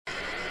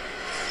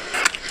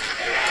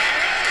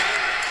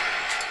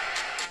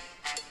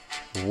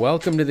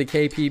Welcome to the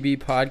KPB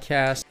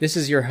podcast. This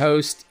is your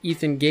host,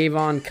 Ethan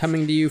Gavon,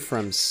 coming to you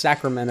from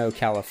Sacramento,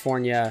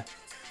 California.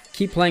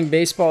 Keep Playing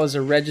Baseball is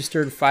a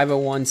registered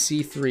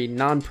 501c3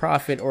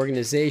 nonprofit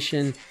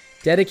organization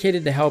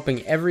dedicated to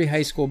helping every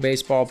high school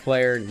baseball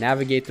player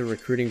navigate the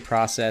recruiting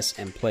process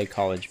and play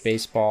college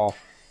baseball.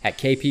 At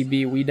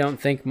KPB, we don't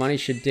think money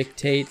should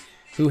dictate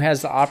who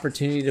has the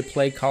opportunity to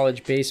play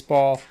college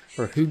baseball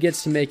or who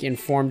gets to make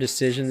informed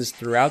decisions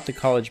throughout the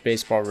college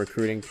baseball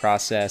recruiting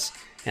process.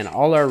 And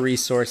all our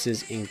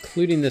resources,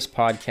 including this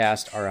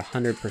podcast, are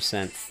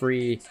 100%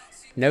 free.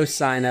 No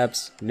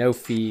signups, no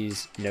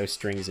fees, no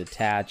strings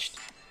attached.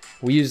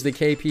 We use the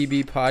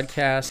KPB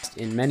podcast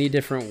in many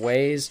different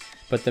ways,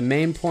 but the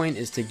main point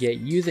is to get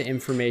you the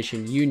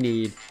information you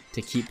need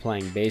to keep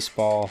playing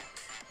baseball.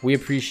 We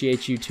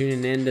appreciate you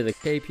tuning in to the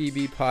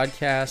KPB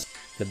podcast,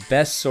 the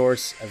best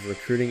source of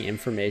recruiting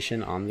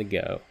information on the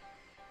go.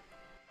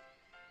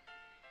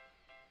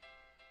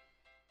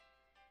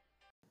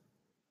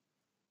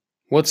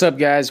 What's up,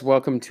 guys?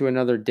 Welcome to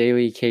another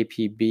daily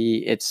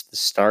KPB. It's the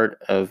start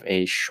of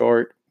a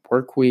short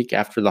work week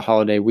after the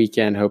holiday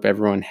weekend. Hope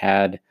everyone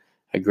had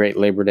a great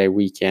Labor Day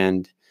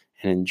weekend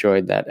and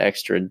enjoyed that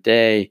extra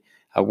day.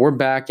 We're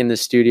back in the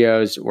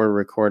studios. We're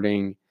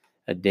recording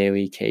a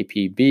daily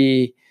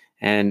KPB.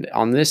 And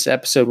on this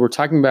episode, we're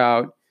talking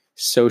about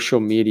social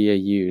media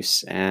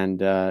use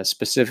and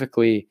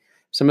specifically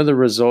some of the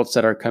results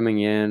that are coming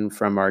in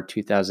from our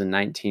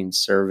 2019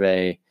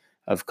 survey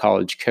of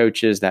college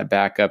coaches that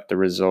back up the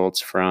results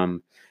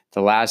from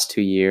the last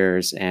 2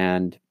 years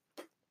and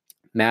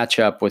match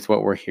up with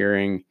what we're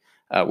hearing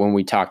when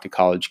we talk to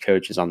college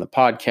coaches on the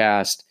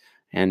podcast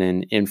and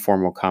in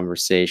informal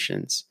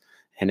conversations.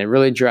 And it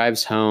really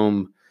drives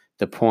home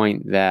the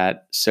point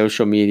that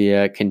social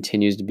media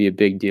continues to be a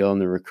big deal in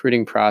the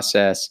recruiting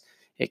process.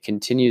 It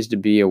continues to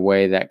be a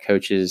way that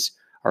coaches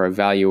are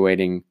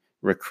evaluating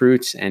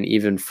recruits and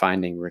even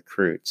finding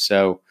recruits.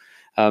 So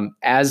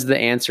as the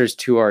answers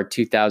to our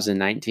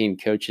 2019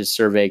 coaches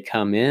survey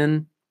come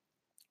in,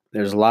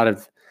 there's a lot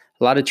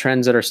of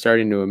trends that are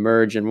starting to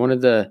emerge. And one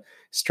of the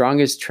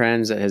strongest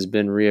trends that has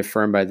been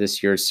reaffirmed by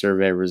this year's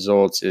survey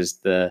results is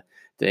the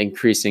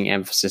increasing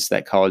emphasis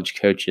that college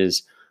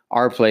coaches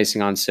are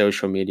placing on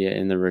social media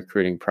in the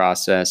recruiting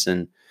process.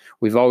 And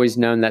we've always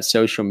known that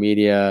social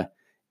media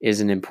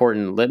is an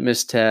important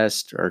litmus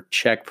test or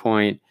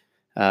checkpoint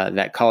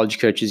that college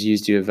coaches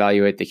use to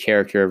evaluate the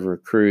character of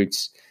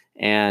recruits.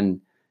 And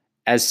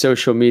as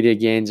social media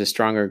gains a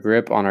stronger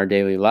grip on our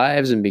daily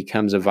lives and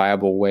becomes a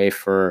viable way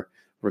for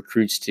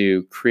recruits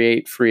to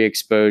create free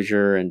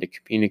exposure and to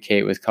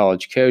communicate with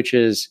college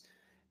coaches,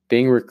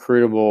 being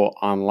recruitable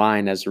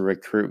online as a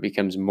recruit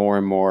becomes more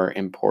and more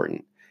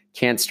important.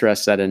 Can't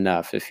stress that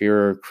enough. If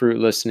you're a recruit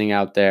listening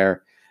out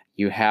there,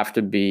 you have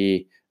to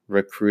be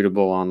recruitable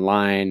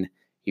online.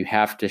 You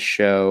have to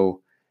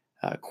show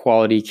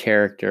quality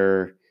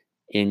character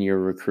in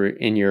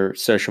your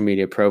social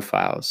media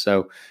profiles.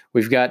 So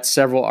we've got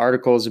several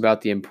articles about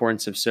the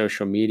importance of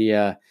social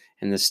media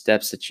and the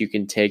steps that you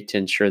can take to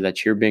ensure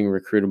that you're being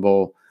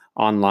recruitable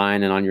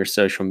online and on your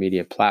social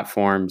media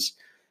platforms.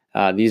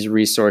 These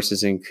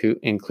resources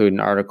include an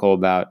article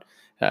about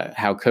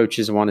how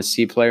coaches want to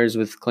see players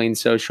with clean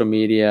social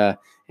media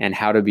and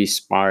how to be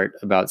smart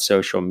about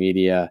social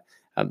media.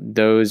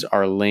 Those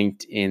are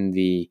linked in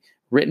the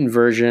written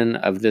version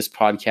of this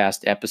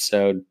podcast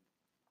episode.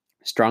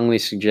 Strongly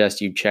suggest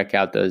you check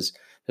out those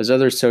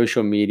other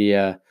social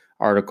media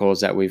articles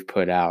that we've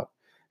put out.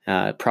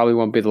 It probably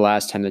won't be the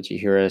last time that you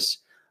hear us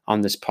on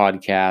this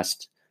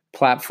podcast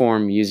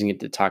platform using it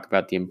to talk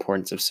about the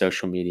importance of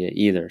social media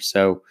either.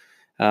 So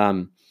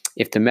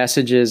if the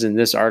messages in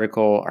this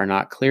article are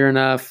not clear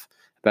enough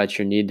about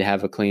your need to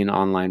have a clean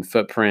online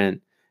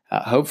footprint,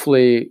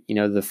 hopefully,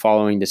 the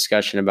following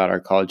discussion about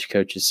our college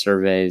coaches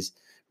surveys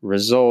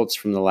results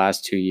from the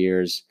last 2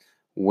 years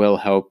will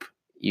help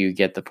you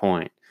get the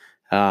point.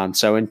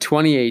 So in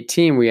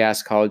 2018, we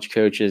asked college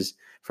coaches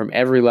from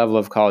every level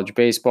of college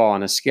baseball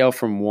on a scale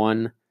from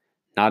 1,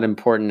 not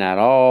important at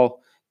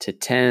all, to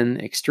 10,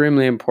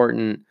 extremely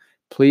important.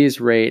 Please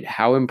rate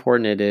how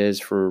important it is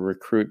for a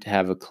recruit to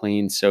have a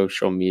clean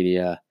social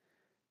media.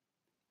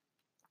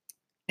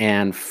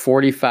 And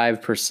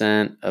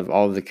 45% of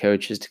all of the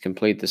coaches to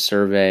complete the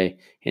survey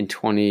in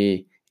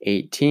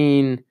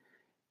 2018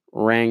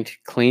 ranked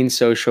clean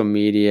social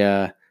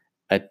media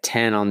a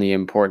 10 on the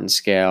importance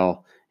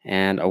scale,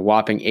 and a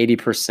whopping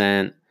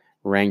 80%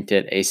 ranked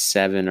it a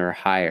 7 or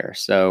higher.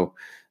 So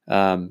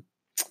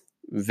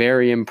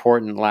very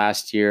important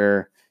last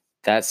year.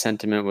 That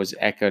sentiment was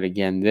echoed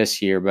again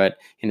this year. But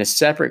in a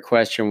separate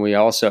question, we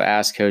also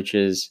asked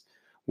coaches,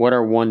 what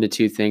are 1 to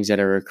 2 things that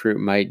a recruit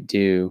might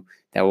do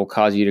that will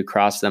cause you to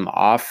cross them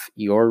off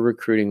your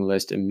recruiting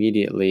list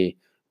immediately,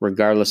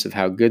 regardless of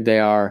how good they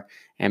are?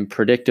 And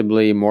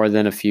predictably, more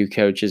than a few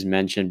coaches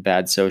mentioned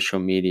bad social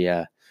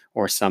media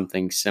or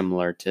something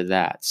similar to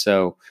that.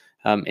 So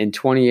in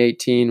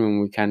 2018, when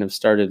we kind of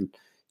started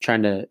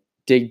trying to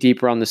dig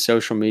deeper on the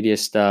social media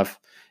stuff,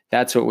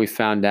 that's what we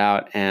found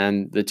out.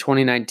 And the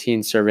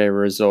 2019 survey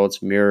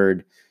results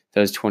mirrored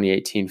those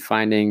 2018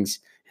 findings,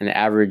 and the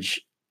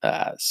average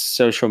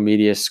social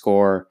media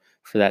score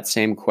for that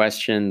same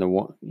question,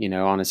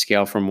 on a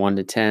scale from 1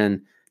 to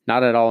 10,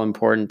 not at all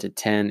important to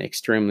 10,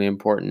 extremely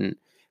important.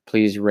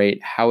 Please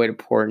rate how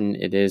important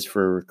it is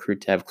for a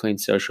recruit to have clean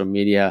social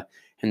media.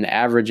 And the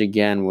average,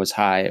 again, was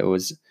high. It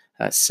was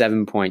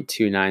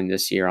 7.29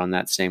 this year on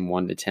that same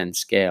 1 to 10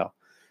 scale.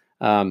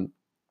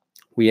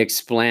 We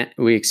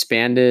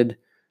expanded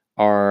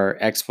our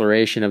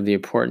exploration of the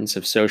importance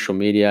of social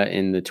media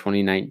in the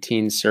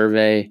 2019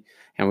 survey.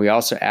 And we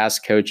also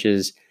asked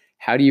coaches,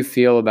 how do you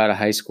feel about a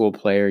high school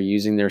player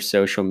using their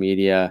social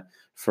media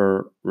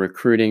for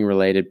recruiting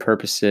related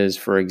purposes?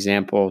 For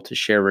example, to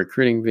share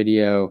recruiting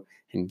video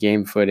and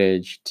game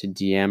footage, to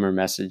DM or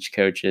message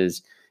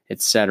coaches,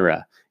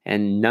 etc.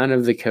 And none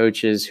of the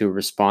coaches who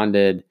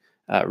responded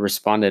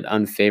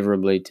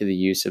unfavorably to the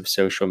use of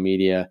social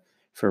media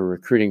for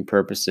recruiting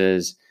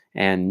purposes,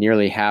 and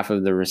nearly half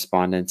of the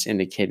respondents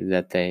indicated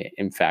that they,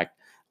 in fact,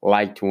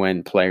 liked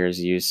when players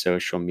use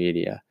social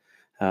media.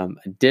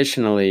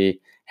 Additionally,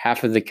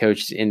 half of the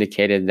coaches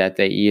indicated that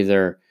they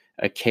either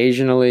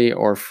occasionally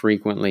or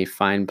frequently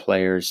find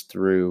players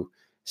through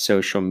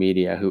social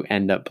media who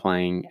end up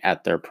playing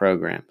at their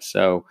program.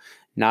 So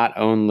not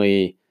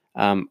only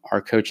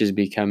are coaches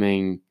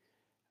becoming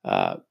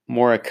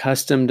more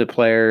accustomed to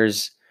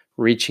players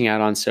reaching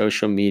out on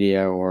social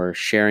media or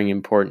sharing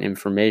important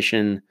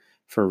information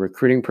for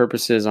recruiting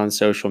purposes on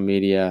social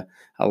media,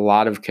 a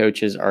lot of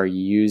coaches are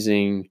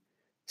using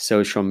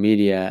social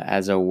media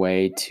as a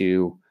way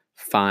to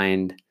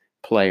find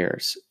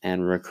players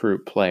and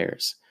recruit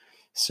players.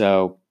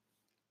 So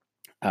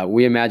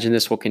we imagine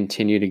this will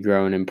continue to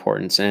grow in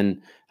importance.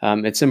 And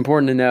it's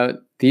important to note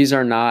these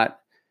are not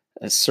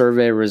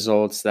survey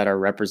results that are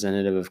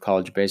representative of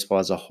college baseball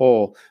as a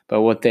whole,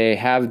 but what they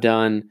have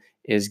done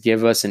is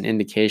give us an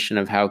indication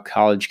of how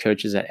college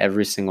coaches at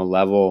every single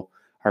level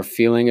are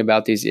feeling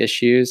about these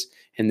issues,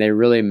 and they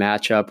really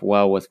match up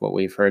well with what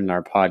we've heard in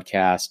our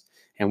podcast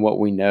and what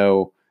we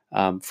know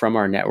from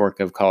our network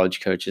of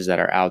college coaches that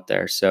are out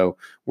there. So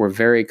we're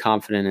very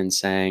confident in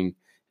saying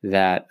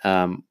that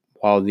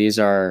while these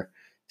are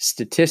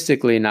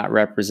statistically not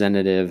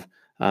representative,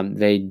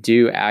 they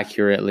do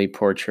accurately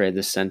portray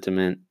the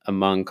sentiment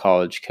among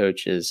college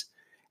coaches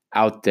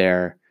out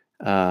there,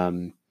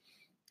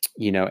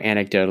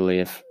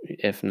 anecdotally,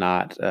 if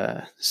not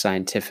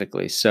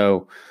scientifically.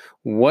 So,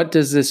 what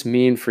does this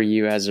mean for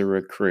you as a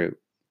recruit?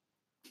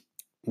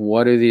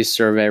 What do these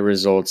survey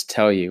results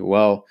tell you?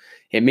 Well,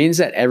 it means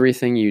that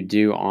everything you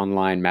do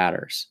online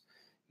matters.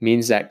 It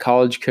means that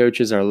college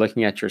coaches are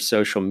looking at your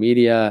social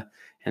media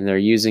and they're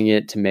using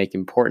it to make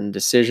important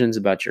decisions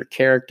about your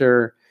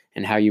character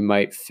and how you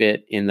might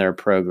fit in their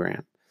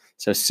program.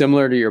 So,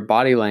 similar to your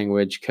body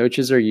language,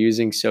 coaches are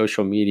using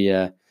social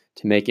media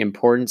to make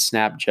important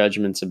snap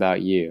judgments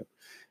about you.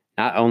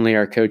 Not only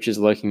are coaches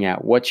looking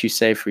at what you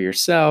say for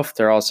yourself,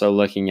 they're also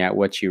looking at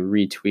what you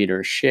retweet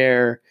or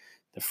share,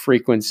 the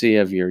frequency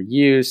of your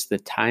use, the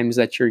times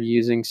that you're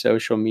using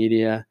social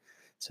media.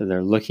 So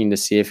they're looking to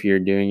see if you're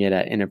doing it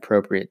at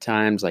inappropriate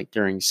times, like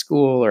during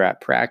school or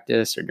at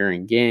practice or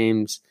during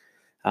games.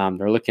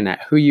 They're looking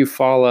at who you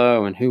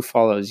follow and who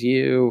follows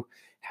you,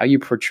 how you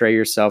portray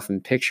yourself in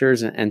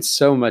pictures, and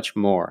so much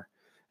more.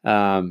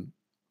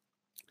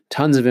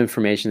 Tons of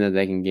information that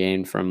they can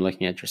gain from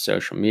looking at your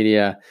social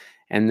media.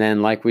 And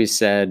then, like we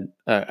said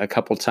a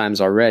couple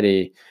times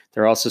already,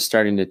 they're also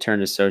starting to turn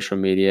to social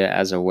media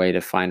as a way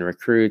to find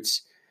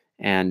recruits.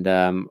 And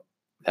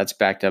that's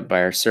backed up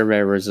by our survey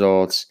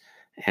results.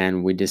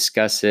 And we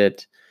discuss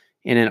it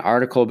in an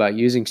article about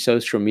using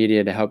social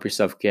media to help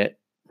yourself get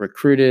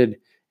recruited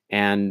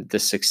and the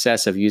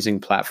success of using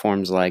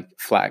platforms like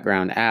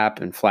Flatground App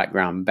and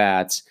Flatground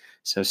Bats.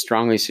 So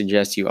strongly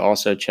suggest you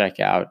also check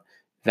out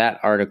that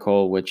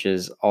article, which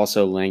is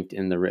also linked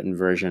in the written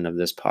version of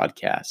this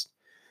podcast.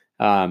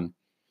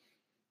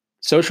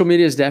 Social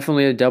media is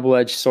definitely a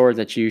double-edged sword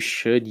that you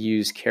should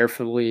use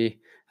carefully.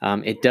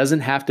 It doesn't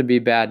have to be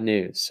bad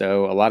news.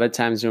 So a lot of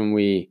times when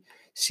we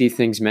see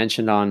things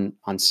mentioned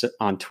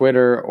on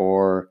Twitter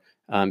or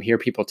hear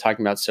people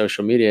talking about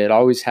social media, it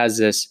always has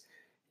this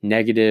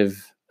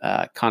negative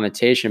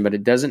connotation, but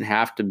it doesn't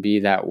have to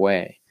be that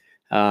way.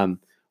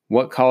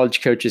 What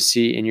college coaches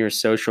see in your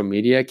social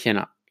media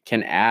can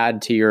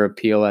add to your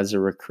appeal as a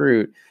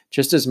recruit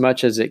just as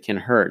much as it can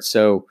hurt.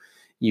 So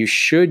you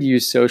should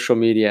use social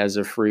media as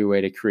a free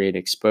way to create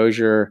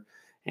exposure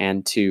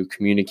and to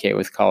communicate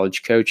with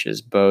college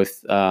coaches,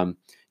 both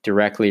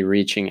directly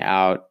reaching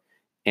out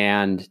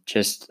and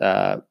just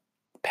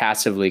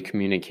passively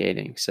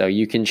communicating. So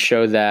you can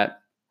show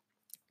that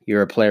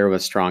you're a player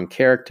with strong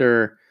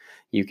character.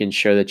 You can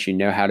show that you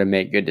know how to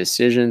make good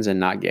decisions and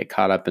not get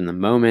caught up in the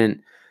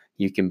moment.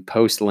 You can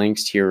post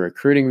links to your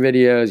recruiting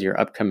videos, your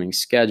upcoming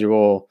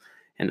schedule,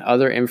 and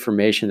other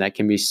information that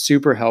can be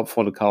super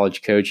helpful to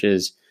college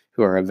coaches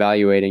who are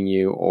evaluating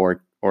you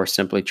or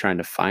simply trying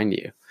to find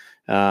you.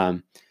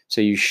 So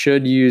you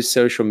should use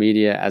social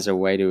media as a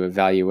way to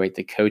evaluate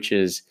the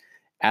coaches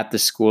at the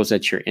schools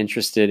that you're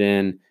interested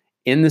in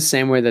in the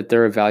same way that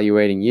they're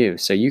evaluating you.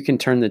 So you can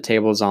turn the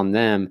tables on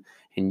them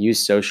and use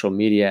social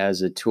media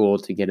as a tool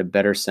to get a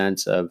better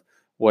sense of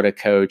what a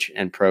coach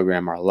and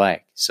program are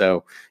like.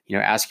 So,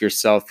 ask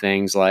yourself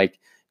things like,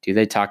 do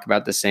they talk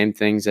about the same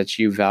things that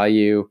you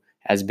value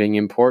as being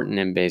important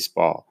in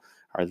baseball?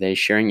 Are they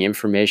sharing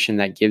information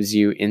that gives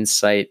you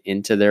insight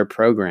into their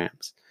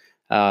programs?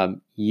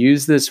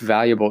 Use this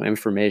valuable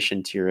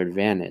information to your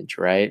advantage,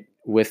 right?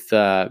 With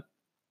the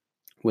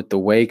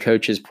way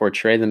coaches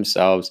portray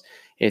themselves,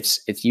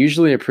 it's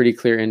usually a pretty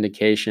clear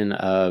indication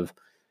of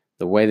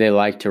the way they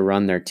like to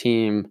run their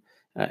team,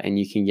 and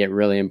you can get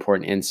really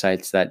important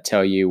insights that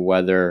tell you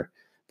whether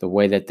the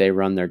way that they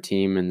run their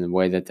team and the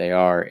way that they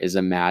are is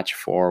a match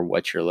for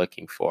what you're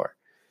looking for.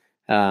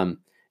 And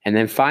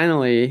then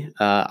finally,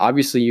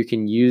 obviously, you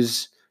can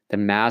use the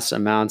mass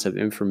amounts of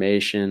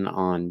information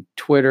on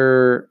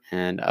Twitter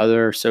and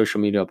other social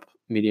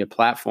media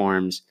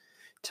platforms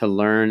to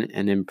learn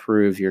and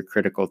improve your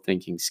critical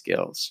thinking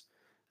skills.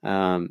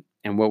 And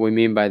what we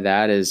mean by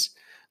that is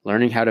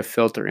learning how to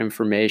filter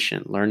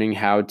information, learning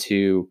how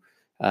to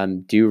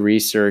do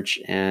research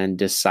and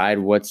decide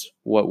what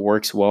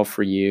works well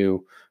for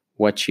you,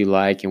 what you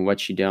like and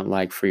what you don't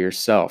like for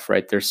yourself,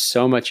 right? There's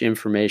so much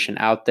information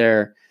out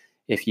there.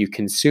 If you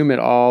consume it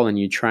all and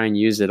you try and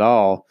use it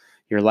all,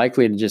 you're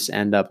likely to just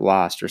end up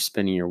lost or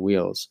spinning your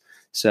wheels.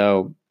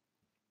 So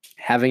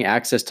having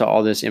access to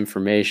all this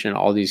information,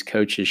 all these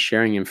coaches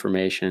sharing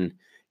information,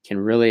 can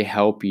really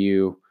help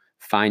you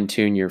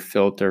fine-tune your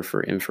filter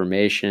for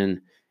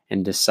information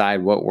and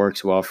decide what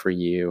works well for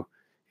you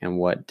and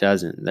what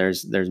doesn't.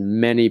 There's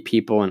many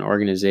people and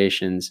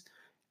organizations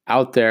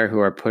out there who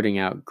are putting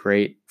out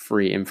great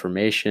free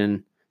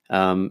information,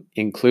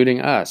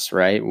 including us,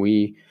 right?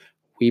 We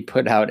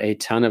put out a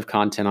ton of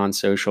content on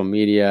social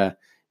media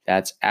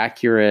that's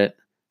accurate,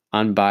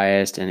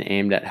 unbiased, and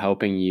aimed at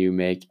helping you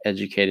make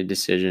educated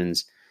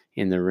decisions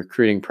in the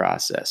recruiting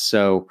process.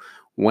 So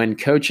when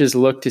coaches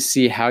look to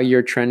see how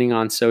you're trending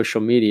on social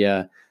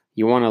media,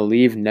 you want to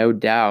leave no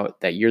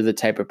doubt that you're the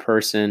type of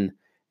person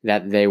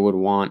that they would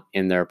want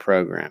in their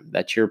program,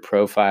 that your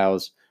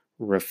profiles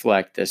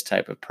reflect this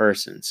type of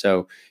person.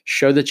 So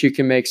show that you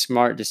can make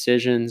smart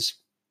decisions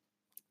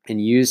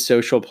and use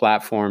social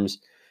platforms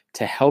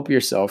to help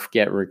yourself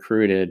get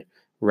recruited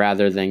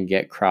rather than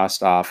get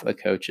crossed off a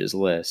coach's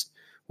list.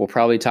 We'll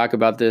probably talk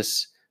about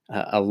this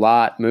a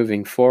lot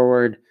moving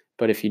forward,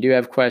 but if you do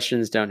have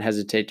questions, don't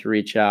hesitate to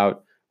reach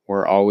out.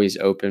 We're always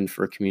open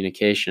for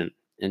communication.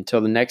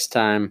 Until the next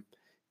time,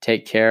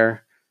 take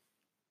care.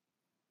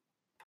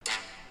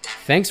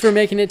 Thanks for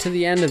making it to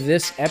the end of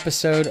this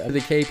episode of the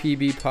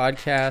KPB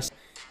podcast.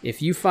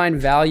 If you find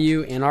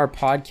value in our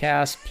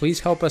podcast,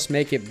 please help us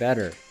make it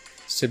better.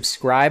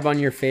 Subscribe on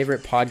your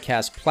favorite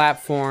podcast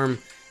platform.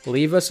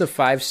 Leave us a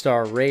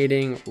 5-star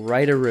rating,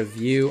 write a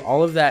review.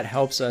 All of that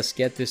helps us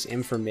get this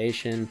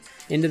information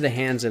into the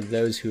hands of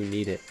those who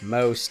need it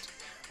most.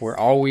 We're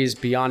always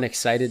beyond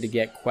excited to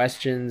get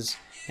questions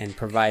and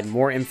provide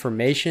more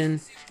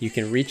information. You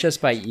can reach us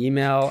by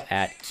email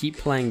at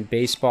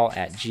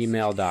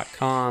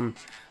keepplayingbaseball@gmail.com.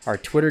 Our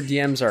Twitter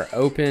DMs are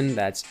open.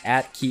 That's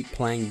at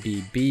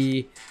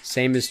keepplayingbb.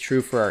 Same is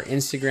true for our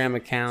Instagram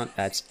account.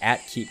 That's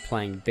at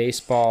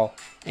keepplayingbaseball.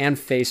 And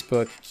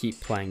Facebook, Keep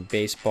Playing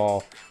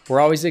Baseball.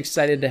 We're always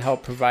excited to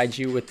help provide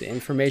you with the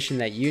information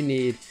that you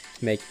need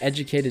to make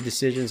educated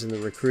decisions in the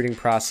recruiting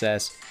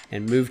process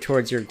and move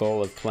towards your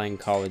goal of playing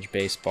college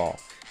baseball.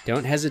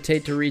 Don't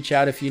hesitate to reach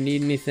out if you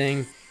need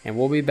anything, and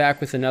we'll be back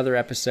with another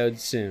episode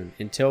soon.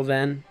 Until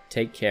then,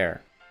 take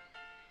care.